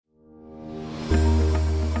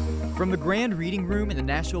From the Grand Reading Room in the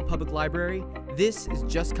Nashville Public Library, this is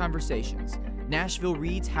Just Conversations. Nashville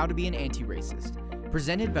reads How to Be an Antiracist,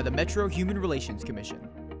 presented by the Metro Human Relations Commission.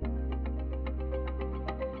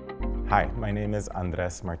 Hi, my name is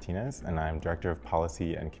Andres Martinez, and I'm Director of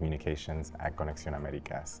Policy and Communications at Conexión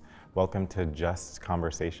Américas. Welcome to Just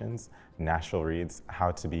Conversations, Nashville reads How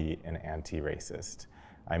to Be an Anti-Racist.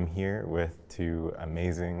 I'm here with two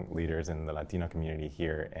amazing leaders in the Latino community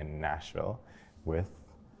here in Nashville with...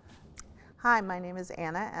 Hi, my name is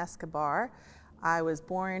Anna Escobar. I was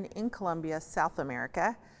born in Colombia, South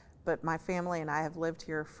America, but my family and I have lived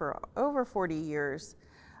here for over 40 years.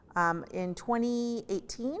 In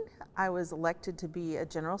 2018, I was elected to be a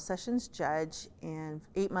General Sessions judge, and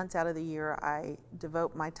 8 months out of the year, I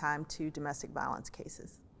devote my time to domestic violence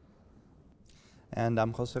cases. And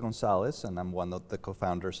I'm Jose Gonzalez, and I'm one of the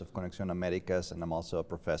co-founders of Conexión Américas, and I'm also a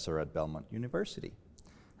professor at Belmont University.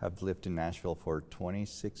 I've lived in Nashville for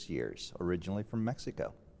 26 years, originally from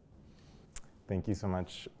Mexico. Thank you so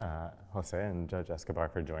much, Jose and Judge Escobar,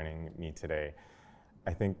 for joining me today.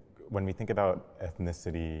 I think when we think about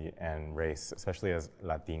ethnicity and race, especially as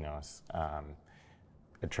Latinos,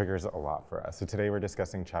 it triggers a lot for us. So today we're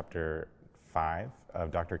discussing chapter 5 of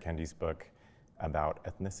Dr. Kendi's book about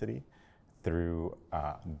ethnicity through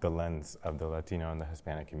the lens of the Latino and the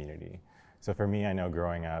Hispanic community. So for me, I know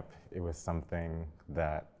growing up, it was something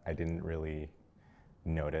that I didn't really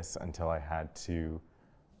notice until I had to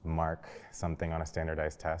mark something on a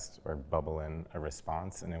standardized test or bubble in a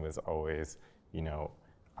response, and it was always,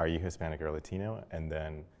 are you Hispanic or Latino? And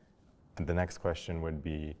then the next question would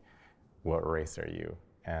be, what race are you?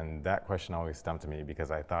 And that question always stumped me because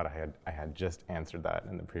I thought I had just answered that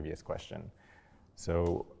in the previous question.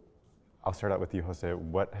 So I'll start out with you, Jose.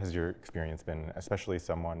 What has your experience been, especially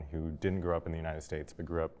someone who didn't grow up in the United States but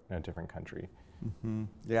grew up in a different country? Mm-hmm.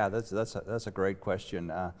 Yeah, that's a great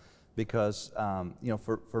question. Because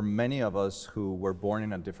for many of us who were born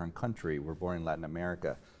in a different country, we're born in Latin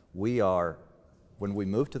America, when we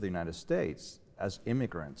move to the United States as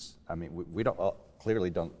immigrants, I mean, we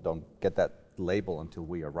clearly don't get that label until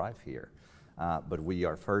we arrive here. But we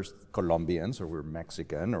are first Colombians, or we're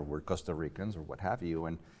Mexican, or we're Costa Ricans, or what have you,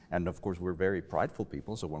 and of course we're very prideful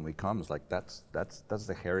people. So when we come, it's like that's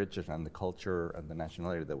the heritage and the culture and the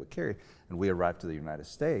nationality that we carry. And we arrive to the United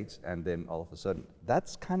States, and then all of a sudden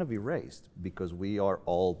that's kind of erased because we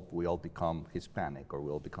all become Hispanic, or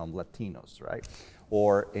we all become Latinos, right?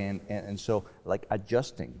 And so like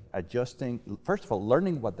adjusting. First of all,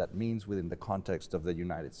 learning what that means within the context of the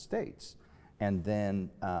United States. And then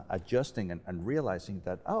adjusting and realizing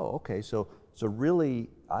that, so really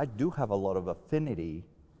I do have a lot of affinity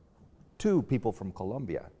to people from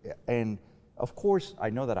Colombia. And of course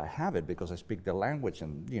I know that I have it because I speak the language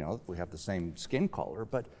and we have the same skin color,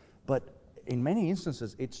 but in many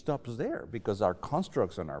instances it stops there because our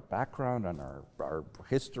constructs and our background and our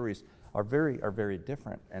histories are very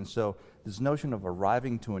different. And so this notion of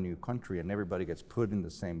arriving to a new country and everybody gets put in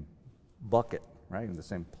the same bucket, right, in the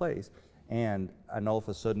same place, and all of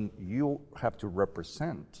a sudden you have to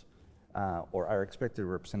represent or are expected to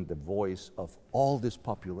represent the voice of all this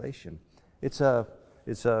population. It's a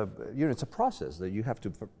process that you have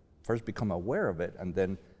to first become aware of it, and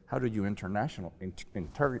then how do you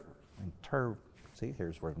see,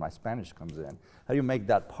 here's where my Spanish comes in. How do you make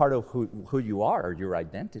that part of who you are, your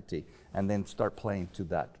identity, and then start playing to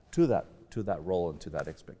that role and to that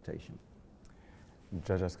expectation?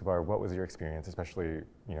 Judge Escobar, what was your experience, especially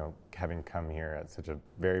having come here at such a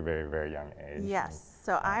very, very, very young age? Yes,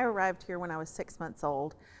 so I arrived here when I was 6 months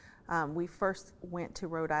old. We first went to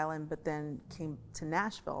Rhode Island, but then came to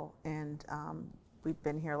Nashville, and we've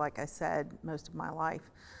been here, like I said, most of my life.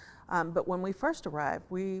 But when we first arrived,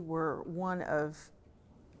 we were one of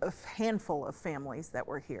a handful of families that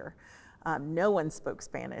were here. No one spoke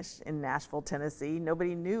Spanish in Nashville, Tennessee.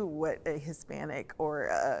 Nobody knew what a Hispanic or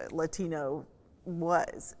a Latino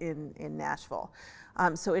was in Nashville.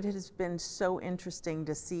 So it has been so interesting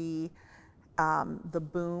to see the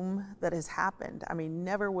boom that has happened. I mean,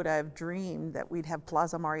 never would I have dreamed that we'd have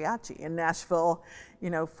Plaza Mariachi in Nashville,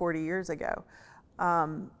 40 years ago.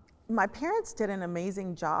 My parents did an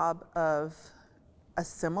amazing job of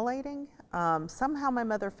assimilating. Somehow my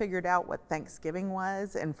mother figured out what Thanksgiving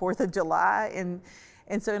was and 4th of July.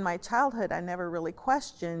 And so in my childhood, I never really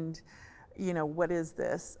questioned, what is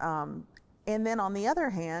this? And then on the other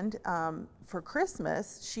hand, for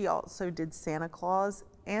Christmas, she also did Santa Claus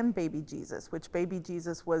and Baby Jesus, which Baby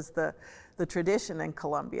Jesus was the tradition in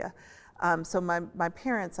Colombia. So my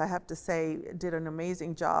parents, I have to say, did an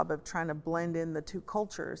amazing job of trying to blend in the two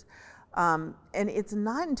cultures. And it's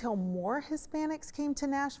not until more Hispanics came to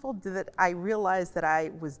Nashville that I realized that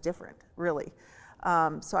I was different, really.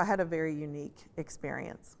 So I had a very unique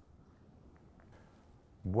experience.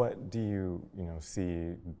 What do you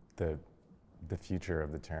see the future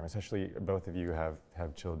of the term? Especially both of you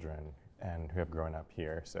have children and who have grown up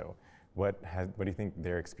here. So what do you think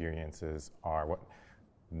their experiences are?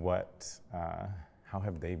 How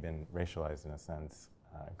have they been racialized in a sense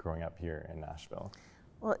growing up here in Nashville?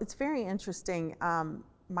 Well, it's very interesting.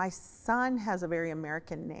 My son has a very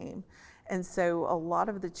American name. And so a lot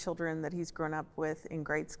of the children that he's grown up with in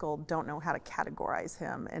grade school don't know how to categorize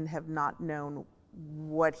him and have not known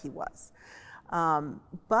what he was.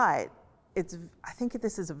 But I think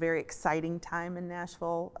this is a very exciting time in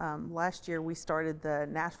Nashville. Last year we started the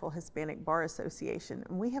Nashville Hispanic Bar Association,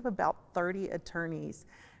 and we have about 30 attorneys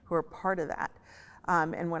who are part of that.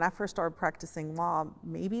 And when I first started practicing law,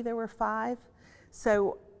 maybe there were 5.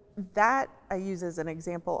 So that I use as an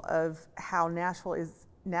example of how Nashville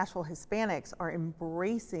Hispanics are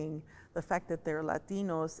embracing the fact that they're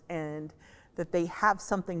Latinos and that they have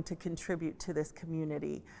something to contribute to this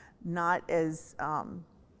community, not as,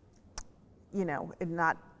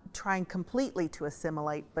 not trying completely to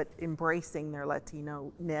assimilate, but embracing their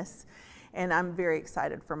Latino-ness. And I'm very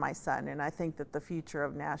excited for my son, and I think that the future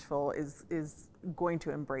of Nashville is going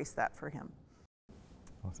to embrace that for him.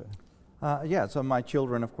 Yeah, so my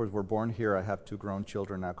children, of course, were born here. I have 2 grown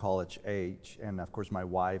children now, college age, and of course my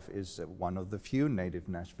wife is one of the few native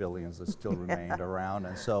Nashvillians that still remained around,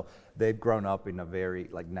 and so they've grown up in a very,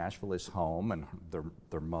 Nashville is home, and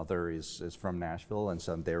their mother is from Nashville, and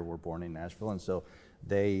so they were born in Nashville, and so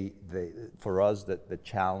they for us, the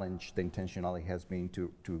challenge, the intentionality has been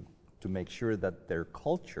to make sure that their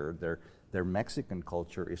culture, their Mexican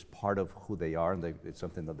culture is part of who they are, and it's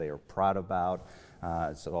something that they are proud about.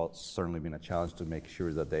 It's certainly been a challenge to make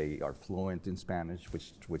sure that they are fluent in Spanish,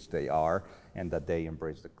 which they are, and that they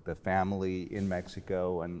embrace the family in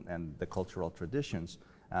Mexico and the cultural traditions.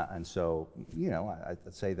 And so, I'd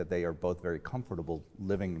say that they are both very comfortable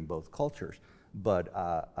living in both cultures. But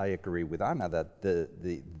I agree with Ana that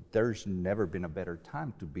there's never been a better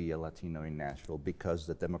time to be a Latino in Nashville, because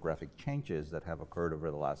the demographic changes that have occurred over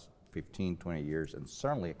the last 15, 20 years, and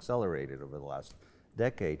certainly accelerated over the last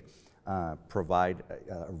decade, provide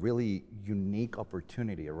a really unique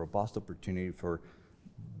opportunity, a robust opportunity for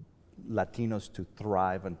Latinos to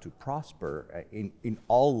thrive and to prosper in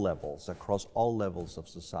all levels, across all levels of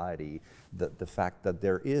society. The fact that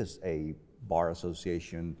there is a bar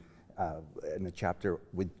association and a chapter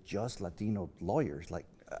with just Latino lawyers,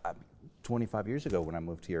 25 years ago when I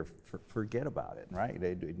moved here, forget about it, right?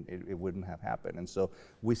 It wouldn't have happened. And so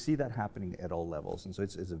we see that happening at all levels. And so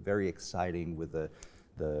it's a very exciting with the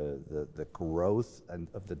growth and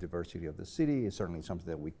of the diversity of the city. Is certainly something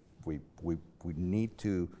that we need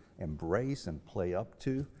to embrace and play up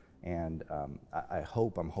to. And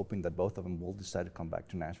I'm hoping that both of them will decide to come back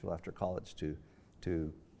to Nashville after college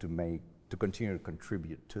to continue to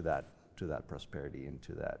contribute to that prosperity and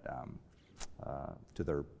to that to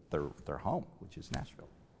their home, which is Nashville.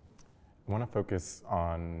 I want to focus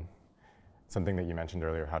on something that you mentioned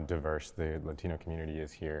earlier, how diverse the Latino community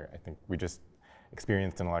is here. I think we just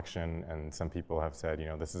experienced an election, and some people have said,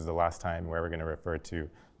 this is the last time we're ever going to refer to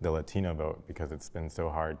the Latino vote, because it's been so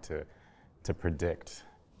hard to predict.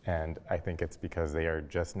 And I think it's because they are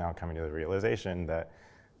just now coming to the realization that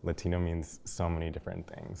Latino means so many different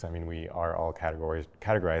things. I mean, we are all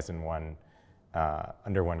categorized in one,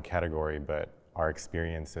 under one category, but our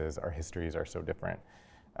experiences, our histories are so different.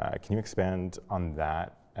 Can you expand on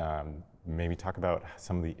that? Maybe talk about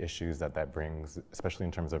some of the issues that brings, especially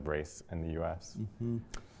in terms of race in the U.S. Mm-hmm.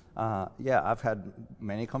 Yeah, I've had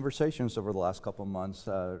many conversations over the last couple of months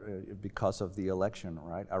because of the election,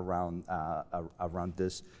 right? Around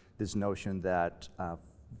this notion that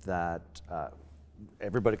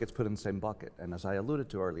everybody gets put in the same bucket. And as I alluded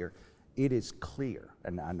to earlier, it is clear,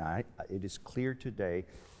 it is clear today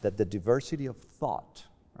that the diversity of thought,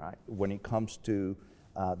 right, when it comes to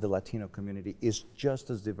the Latino community is just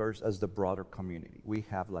as diverse as the broader community. We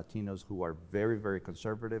have Latinos who are very, very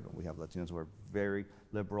conservative, and we have Latinos who are very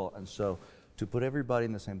liberal. And so to put everybody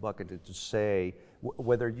in the same bucket, to say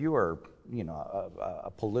whether you are,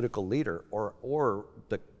 a political leader or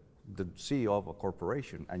the CEO of a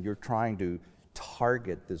corporation, and you're trying to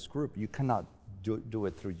target this group, you cannot do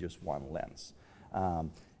it through just one lens.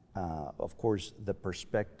 Of course, the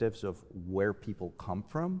perspectives of where people come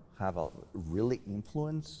from have really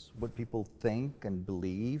influence what people think and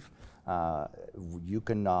believe. You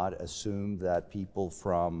cannot assume that people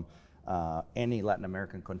from any Latin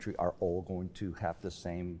American country are all going to have the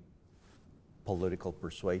same political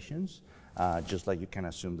persuasions, just like you can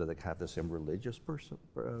assume that they have the same religious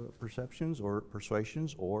perceptions or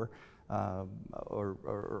persuasions or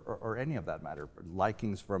any of that matter,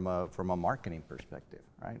 likings from a marketing perspective,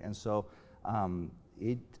 right? And so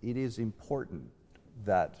it is important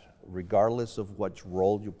that regardless of what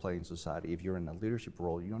role you play in society, if you're in a leadership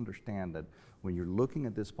role, you understand that when you're looking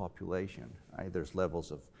at this population, right, there's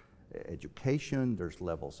levels of education, there's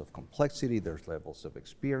levels of complexity, there's levels of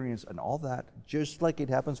experience, and all that, just like it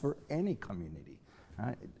happens for any community,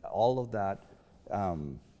 right? All of that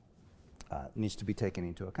needs to be taken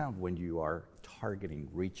into account when you are targeting,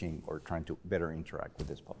 reaching, or trying to better interact with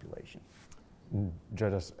this population.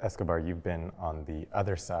 Judge Escobar, you've been on the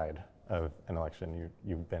other side of an election.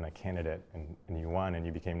 You've been a candidate and you won, and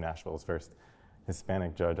you became Nashville's first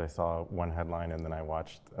Hispanic judge. I saw one headline and then I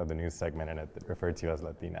watched the news segment and it referred to you as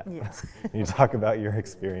Latina. Yes. You talk about your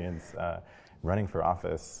experience running for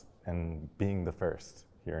office and being the first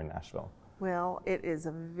here in Nashville. Well, it is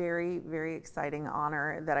a very, very exciting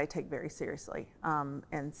honor that I take very seriously.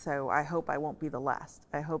 And so I hope I won't be the last.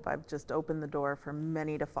 I hope I've just opened the door for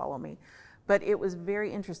many to follow me. But it was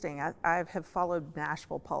very interesting. I have followed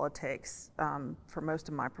Nashville politics for most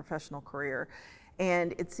of my professional career.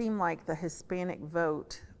 And it seemed like the Hispanic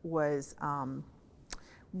vote was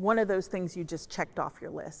one of those things you just checked off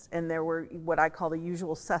your list. And there were what I call the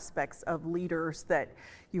usual suspects of leaders that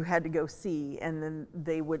you had to go see, and then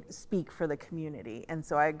they would speak for the community. And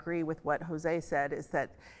so I agree with what Jose said, is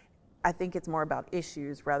that I think it's more about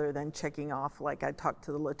issues rather than checking off, like I talked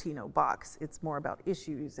to the Latino box. It's more about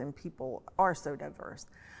issues, and people are so diverse.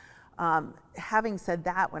 Having said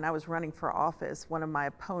that, when I was running for office, one of my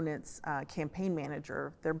opponent's campaign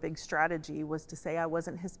manager, their big strategy was to say I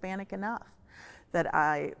wasn't Hispanic enough. That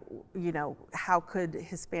how could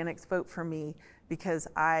Hispanics vote for me because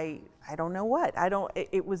I don't know what.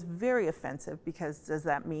 It was very offensive, because does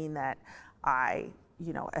that mean that a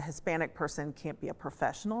Hispanic person can't be a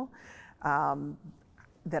professional?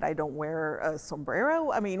 That I don't wear a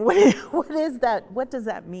sombrero? I mean, what is that? What does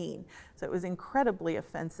that mean? So it was incredibly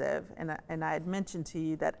offensive. And I had mentioned to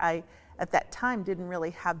you that I, at that time, didn't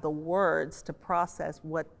really have the words to process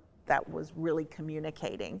what that was really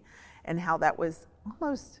communicating, and how that was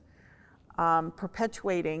almost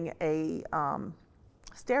perpetuating a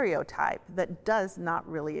stereotype that does not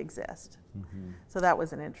really exist. Mm-hmm. So that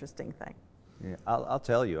was an interesting thing. Yeah, I'll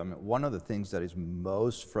tell you, I mean, one of the things that is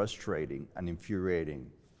most frustrating and infuriating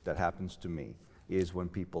that happens to me is when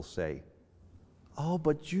people say, "Oh,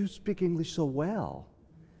 but you speak English so well,"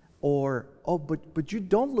 or "Oh, but you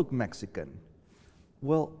don't look Mexican."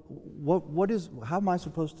 Well, how am I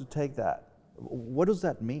supposed to take that? What does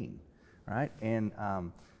that mean, right? And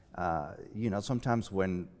sometimes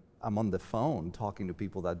when I'm on the phone talking to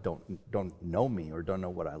people that don't know me or don't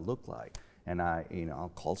know what I look like, and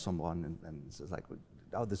I'll call someone and it's like,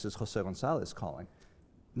 "Oh, this is Jose Gonzalez calling."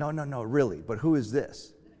 No, really, but who is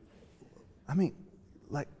this? I mean,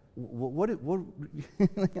 like, what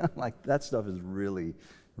like, that stuff is really,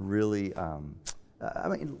 really,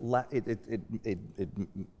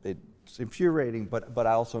 it's infuriating, but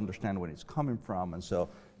I also understand where it's coming from, and so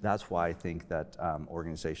that's why I think that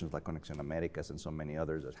organizations like Conexión Américas and so many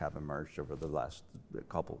others that have emerged over the last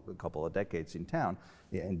couple of decades in town,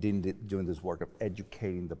 and doing this work of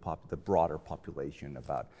educating the broader population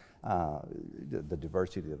about the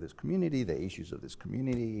diversity of this community, the issues of this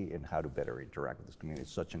community, and how to better interact with this community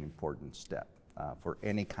is such an important step for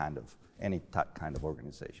any kind of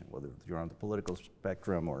organization, whether you're on the political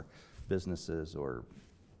spectrum or businesses or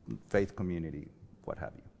faith community, what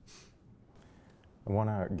have you. I want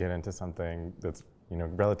to get into something that's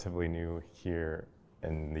relatively new here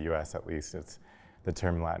in the U.S. at least. It's the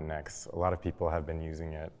term Latinx. A lot of people have been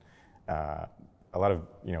using it. A lot of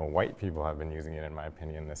white people have been using it, in my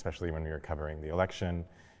opinion, especially when we were covering the election.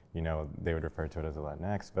 They would refer to it as a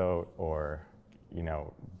Latinx vote, or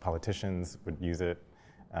politicians would use it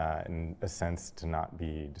in a sense to not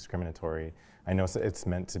be discriminatory. I know it's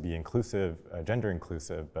meant to be inclusive, gender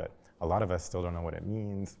inclusive, but a lot of us still don't know what it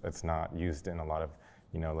means. It's not used in a lot of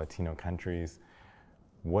Latino countries.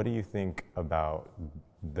 What do you think about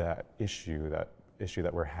that issue that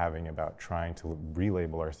we're having about trying to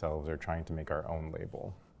relabel ourselves or trying to make our own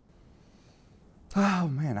label? Oh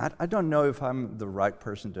man, I don't know if I'm the right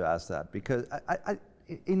person to ask that, because I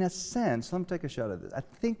in a sense, let me take a shot at this. I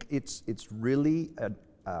think it's really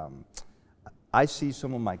I see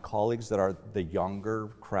some of my colleagues that are the younger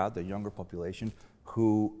crowd, the younger population,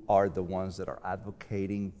 who are the ones that are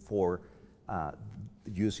advocating for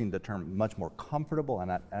using the term, much more comfortable,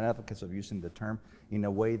 and advocates of using the term in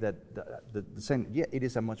a way that saying, yeah, it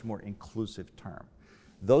is a much more inclusive term.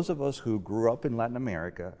 those of us who grew up in Latin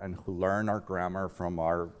America and who learn our grammar from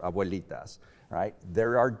our abuelitas, right?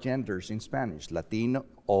 There are genders in Spanish, Latino,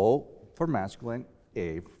 O for masculine,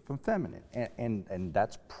 A for feminine, and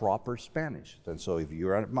that's proper Spanish. And so if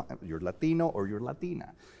you're Latino or you're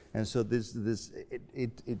Latina, and so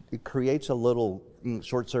it creates a little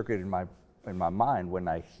short circuit in my mind when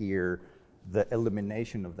I hear the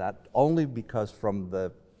elimination of that, only because from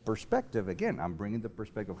the perspective, again, I'm bringing the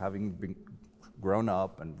perspective of having been grown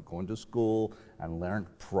up and going to school and learned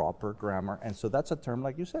proper grammar, and so that's a term,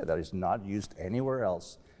 like you said, that is not used anywhere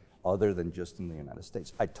else other than just in the United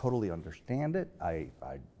States. I totally understand it.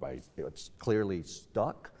 It's clearly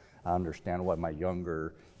stuck. I understand why my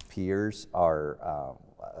younger peers are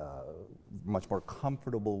much more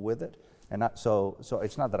comfortable with it, and so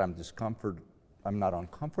it's not that I'm not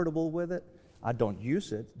uncomfortable with it. I don't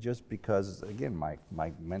use it just because, again, my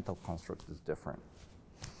mental construct is different.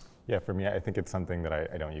 Yeah, for me, I think it's something that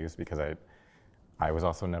I don't use because I was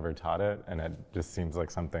also never taught it, and it just seems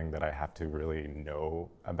like something that I have to really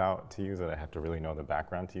know about to use it. I have to really know the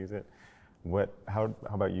background to use it. How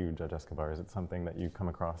about you, Judge Escobar? Is it something that you come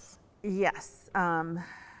across? Yes.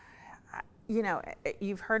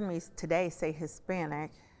 You've heard me today say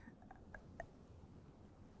Hispanic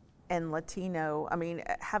and Latino. I mean,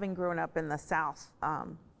 having grown up in the South,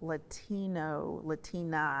 Latino,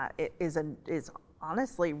 Latina is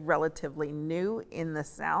honestly relatively new in the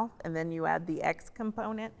South, and then you add the X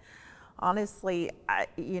component. Honestly,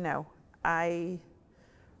 I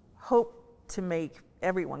hope to make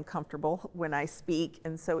everyone comfortable when I speak,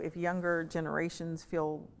 and so if younger generations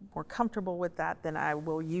feel more comfortable with that, then I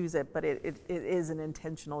will use it, but it is an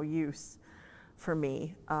intentional use for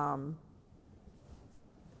me,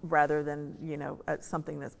 rather than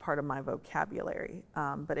something that's part of my vocabulary.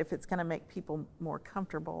 But if it's going to make people more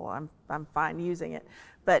comfortable, I'm fine using it.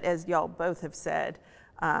 But as y'all both have said,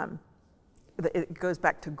 it goes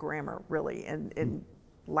back to grammar, really, and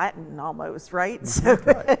Latin almost, right? So,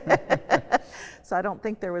 so I don't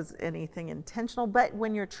think there was anything intentional. But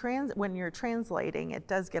when you're translating, it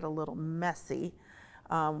does get a little messy.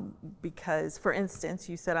 Because, for instance,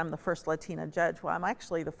 you said I'm the first Latina judge. Well, I'm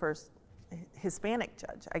actually the first Hispanic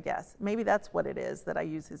judge, I guess. Maybe that's what it is, that I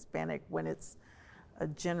use Hispanic when it's a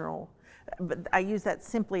general, but I use that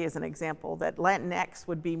simply as an example that Latinx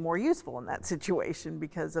would be more useful in that situation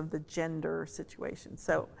because of the gender situation.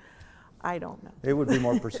 So I don't know. It would be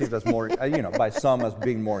more perceived as more, by some as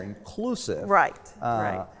being more inclusive. Right,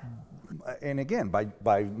 right. And again,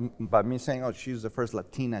 by me saying, oh, she's the first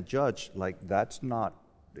Latina judge, like that's not,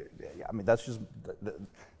 I mean,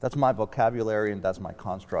 that's my vocabulary and that's my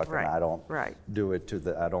construct, right, and I don't right. do it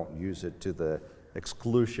I don't use it to the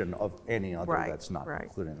exclusion of any other right, that's not right.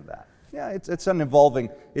 included in that. Yeah, it's an evolving,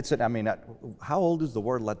 how old is the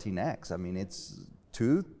word Latinx? I mean, it's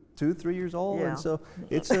 3 years old, yeah. And so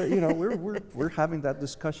it's we're having that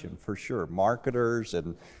discussion for sure. Marketers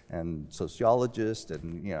and sociologists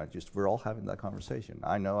and we're all having that conversation.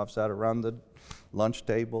 I know I've sat around the lunch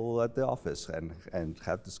table at the office and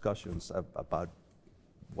had discussions about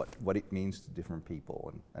what it means to different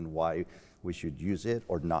people and why we should use it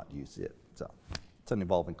or not use it. So it's an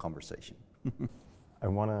evolving conversation. I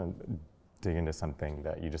want to dig into something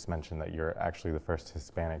that you just mentioned, that you're actually the first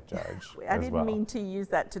Hispanic judge. I didn't mean to use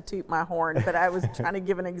that to toot my horn, but I was trying to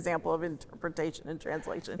give an example of interpretation and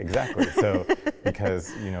translation. Exactly. So, because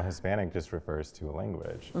Hispanic just refers to a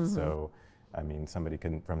language. Mm-hmm. So, I mean, somebody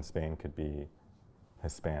from Spain could be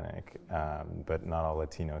Hispanic, but not all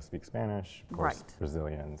Latinos speak Spanish. Of course, right.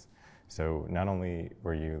 Brazilians. So, not only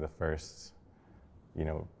were you the first,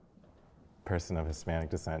 person of Hispanic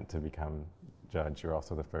descent to become judge, you're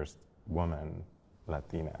also the first woman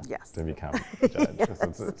Latina yes. to become a judge. Yes.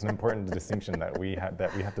 So it's an important distinction that we have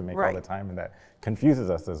to make right. all the time, and that confuses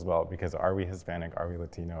us as well, because are we Hispanic, are we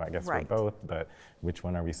Latino? I guess right. we're both, but which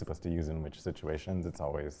one are we supposed to use in which situations? It's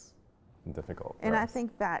always difficult. And I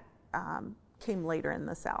think that came later in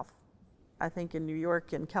the South. I think in New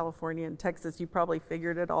York and California and Texas, you probably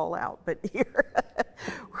figured it all out, but here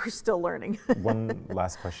we're still learning. One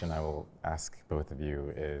last question I will ask both of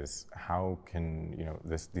you is, how can,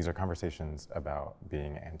 these are conversations about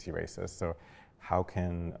being anti-racist, so how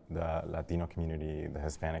can the Latino community, the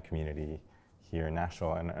Hispanic community here in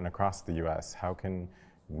Nashville and across the US, how can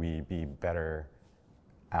we be better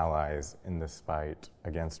allies in this fight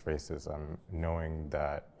against racism, knowing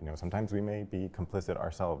that sometimes we may be complicit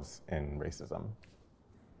ourselves in racism?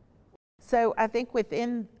 So I think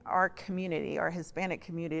within our community, our Hispanic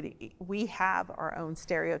community, we have our own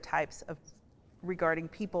stereotypes regarding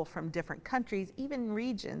people from different countries, even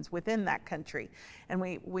regions within that country. And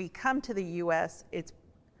we come to the US, it's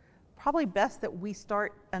probably best that we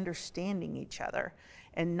start understanding each other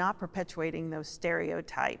and not perpetuating those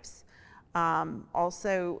stereotypes.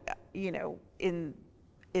 Also, you know, in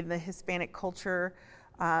the Hispanic culture,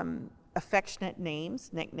 affectionate names,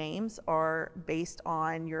 nicknames, are based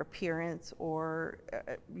on your appearance or,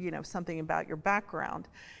 you know, something about your background.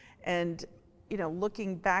 And, you know,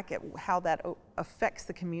 looking back at how that affects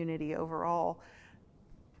the community overall,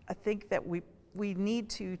 I think that we need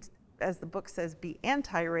to, as the book says, be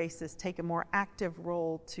anti-racist, take a more active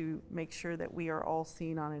role to make sure that we are all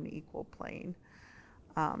seen on an equal plane.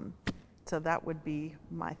 So that would be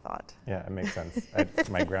my thought. Yeah, it makes sense.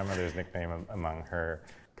 My grandmother's nickname among her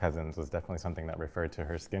cousins was definitely something that referred to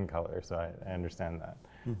her skin color, so I understand that.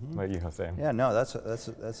 Mm-hmm. What about you, Jose? Yeah, no, that's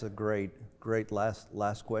a great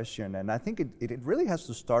last question, and I think it really has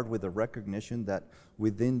to start with the recognition that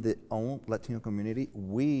within the own Latino community,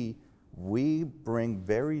 we bring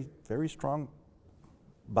very strong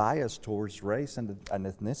bias towards race and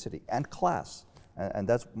ethnicity and class, and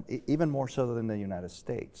that's even more so than the United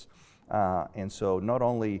States. And so not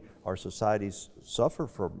only our societies suffer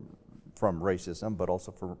from racism, but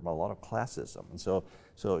also from a lot of classism. And so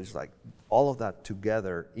it's like all of that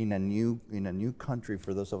together in a new country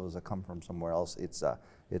for those of us that come from somewhere else. It's a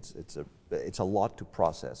lot to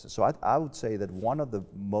process. So I would say that one of the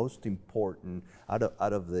most important out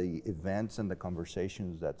of the events and the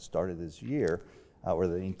conversations that started this year, or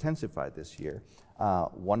that intensified this year,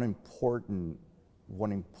 one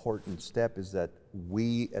important step is that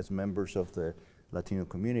we, as members of the Latino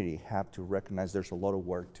community, have to recognize there's a lot of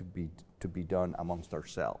work to be done amongst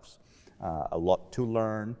ourselves. A lot to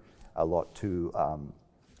learn, a lot to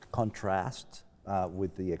contrast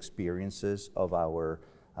with the experiences of our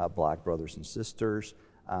Black brothers and sisters,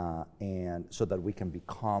 and so that we can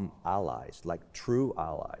become allies, like true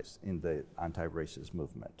allies in the anti-racist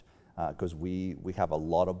movement. Because we have a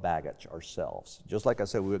lot of baggage ourselves. Just like I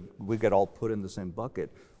said, we get all put in the same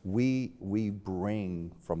bucket. We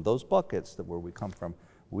bring from those buckets where we come from,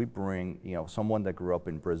 we bring, you know, someone that grew up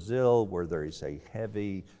in Brazil where there is a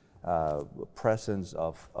heavy presence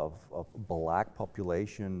of Black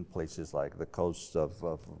population, places like the coast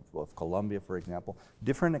of Colombia, for example,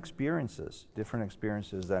 different experiences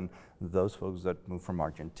than those folks that move from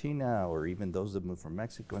Argentina or even those that move from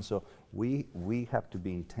Mexico. And so we have to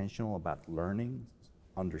be intentional about learning,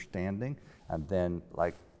 understanding, and then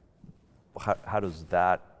like how does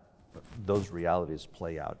those realities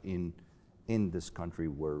play out in this country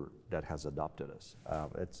that has adopted us.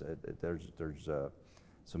 There's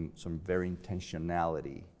some very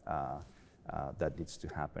intentionality that needs to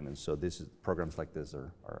happen, and so programs like this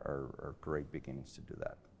are great beginnings to do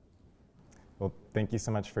that. Well, thank you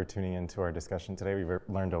so much for tuning into our discussion today. We've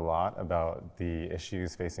learned a lot about the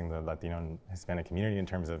issues facing the Latino and Hispanic community in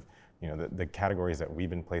terms of, you know, the categories that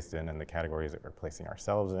we've been placed in and the categories that we're placing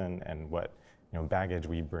ourselves in, and what, you know, baggage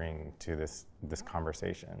we bring to this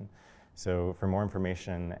conversation. So for more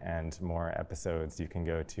information and more episodes, you can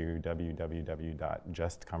go to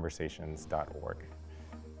www.justconversations.org.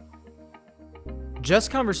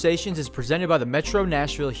 Just Conversations is presented by the Metro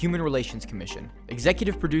Nashville Human Relations Commission.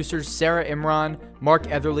 Executive producers Sarah Imran, Mark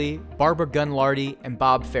Etherly, Barbara Gunlardy, and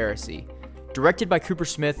Bob Farrisee. Directed by Cooper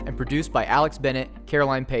Smith and produced by Alex Bennett,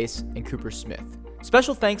 Caroline Pace, and Cooper Smith.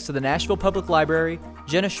 Special thanks to the Nashville Public Library,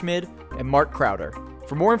 Jenna Schmid, and Mark Crowder.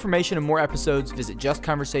 For more information and more episodes, visit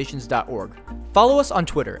justconversations.org. Follow us on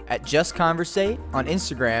Twitter @JustConversate, on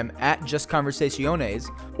Instagram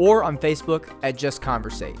 @JustConversaciones, or on Facebook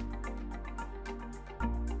 @JustConversate.